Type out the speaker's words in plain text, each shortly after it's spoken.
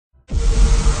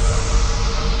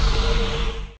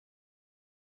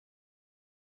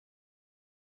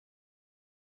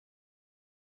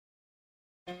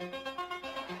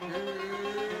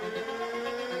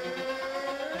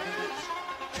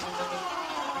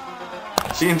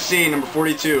CNC number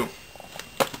 42.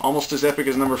 Almost as epic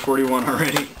as number 41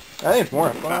 already. I think it's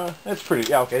more. It's pretty.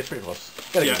 Yeah, okay, it's pretty close.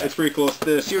 Yeah, it's pretty close.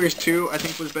 The Series 2 I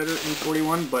think was better in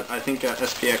 41, but I think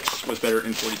SPX was better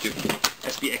in 42.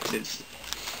 SPXs.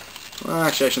 Well,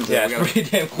 actually, I shouldn't say that. It's pretty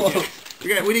damn close.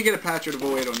 We did get a patch out of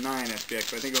 0809 SPX,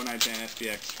 but I think 0910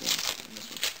 SPX won in this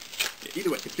one. Yeah, either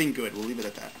way, it's been good. We'll leave it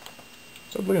at that.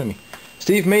 So look at me.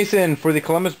 Steve Mason for the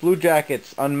Columbus Blue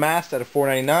Jackets, unmasked at a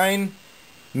 $4.99.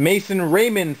 Mason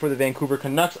Raymond for the Vancouver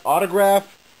Canucks,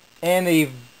 autograph, and a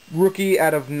rookie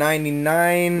out of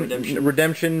 99.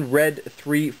 Redemption red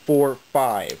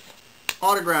 345.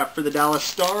 Autograph for the Dallas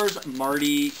Stars,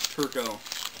 Marty Turco.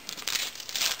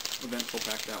 Eventful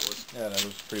pack that was. Yeah, that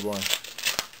was pretty boring.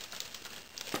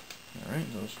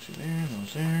 Alright, those two there,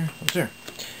 those there, those there.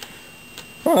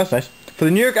 Oh, that's nice. For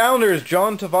the New York Islanders,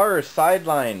 John Tavares,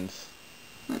 sidelines.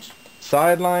 Nice.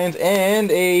 Sidelines,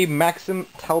 and a Maxime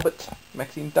Talbot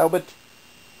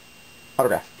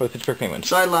autograph for the Pittsburgh Penguins.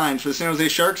 Sidelines for the San Jose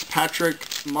Sharks, Patrick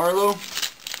Marleau.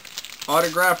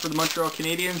 Autograph for the Montreal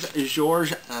Canadiens,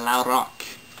 Georges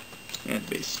Laraque. And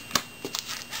base.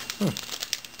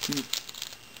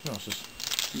 No, it's just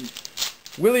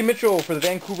Willie Mitchell for the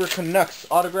Vancouver Canucks,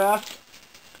 autograph,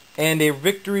 and a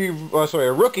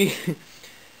a rookie,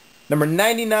 number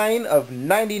 99 of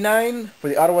 99 for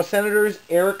the Ottawa Senators,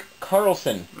 Erik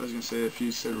Karlsson. I was gonna say if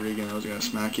you said Regan, I was gonna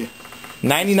smack you.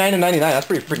 99 of 99. That's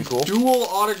pretty freaking cool. Dual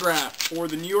autograph for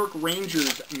the New York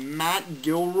Rangers, Matt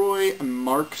Gilroy and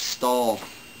Mark Stahl.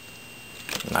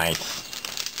 Nice.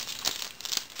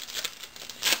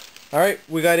 All right,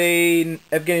 we got a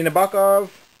Evgeny Nabokov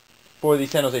for the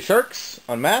San Jose Sharks,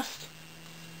 unmasked.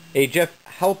 A Jeff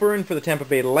Halpern for the Tampa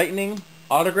Bay Lightning,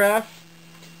 autograph.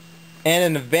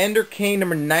 And an Evander Kane,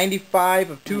 number 95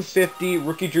 of 250,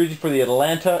 rookie jersey for the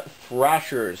Atlanta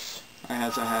Thrashers. I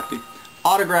have so happy.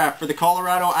 Autograph for the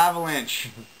Colorado Avalanche,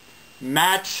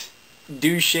 Matt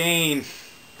Duchene.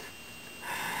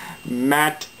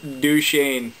 Matt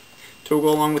Duchene. To go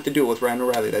along with the duel with Ryan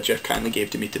O'Reilly that Jeff kindly gave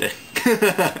to me today.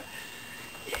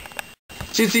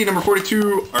 CNC number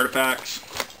 42, Artifacts.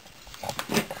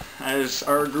 As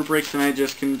our group breaks tonight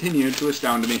just continued to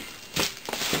astound me.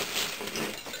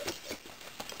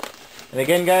 And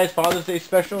again, guys, Father's Day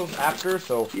specials after,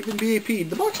 so... Even BAP.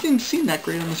 The box didn't seem that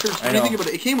great on the surface. I know. Think about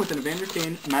it. It came with an Evander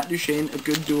Kane, Matt Duchene, a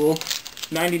good duel,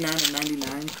 99 of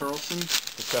 99, Karlsson.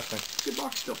 Disgusting. Good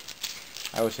box still.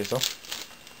 I would say so.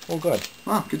 Oh, good.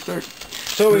 Wow, good start.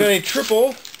 So we got a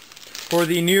triple for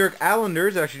the New York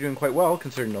Islanders. They're actually doing quite well,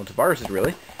 considering no Tavares is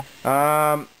really.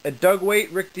 A Doug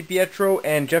Waite, Rick DiPietro,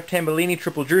 and Jeff Tambellini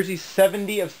triple jersey,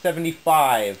 70 of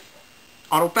 75.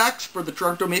 Auto packs for the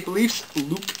Toronto Maple Leafs,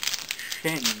 Luke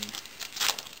Shen.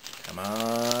 Come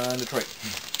on, Detroit.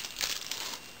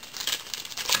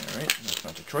 Alright, that's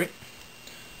not Detroit.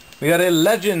 We got a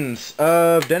Legends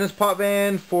of Dennis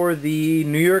Potvin for the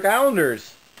New York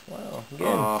Islanders. Wow, again.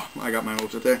 Oh, I got my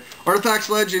hopes up there. Artifacts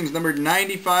Legends, number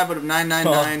 95 out of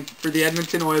 999 for the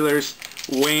Edmonton Oilers,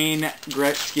 Wayne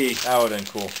Gretzky. That would have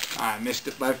been cool. I missed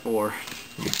it by 4.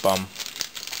 You bum.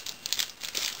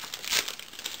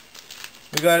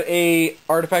 We got a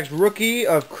Artifacts rookie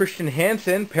of Christian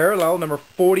Hansen, parallel, number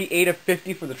 48 of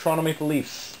 50 for the Toronto Maple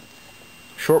Leafs.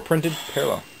 Short printed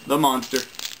parallel. The monster.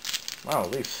 Wow,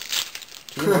 Leafs.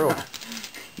 2 in a row.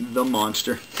 The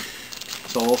monster.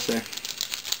 That's all I'll say.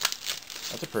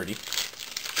 That's a pretty.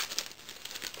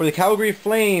 For the Calgary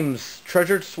Flames,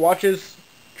 treasured swatches,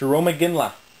 Jerome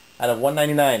McGinley out of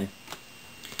 199.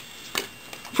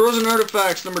 Frozen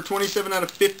Artifacts, number 27 out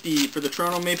of 50 for the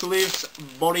Toronto Maple Leafs,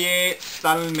 Bodier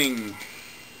Salming.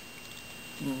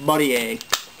 Bodier.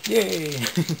 Yay!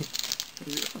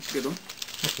 That's a good one.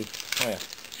 Let's see. Oh yeah.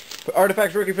 For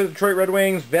Artifacts rookie for the Detroit Red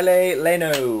Wings, Ville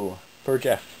Leno for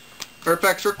Jeff.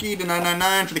 Artifacts rookie to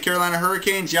 999 for the Carolina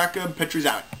Hurricanes, Jakub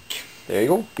Petruzak. There you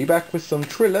go. Be back with some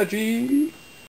trilogy.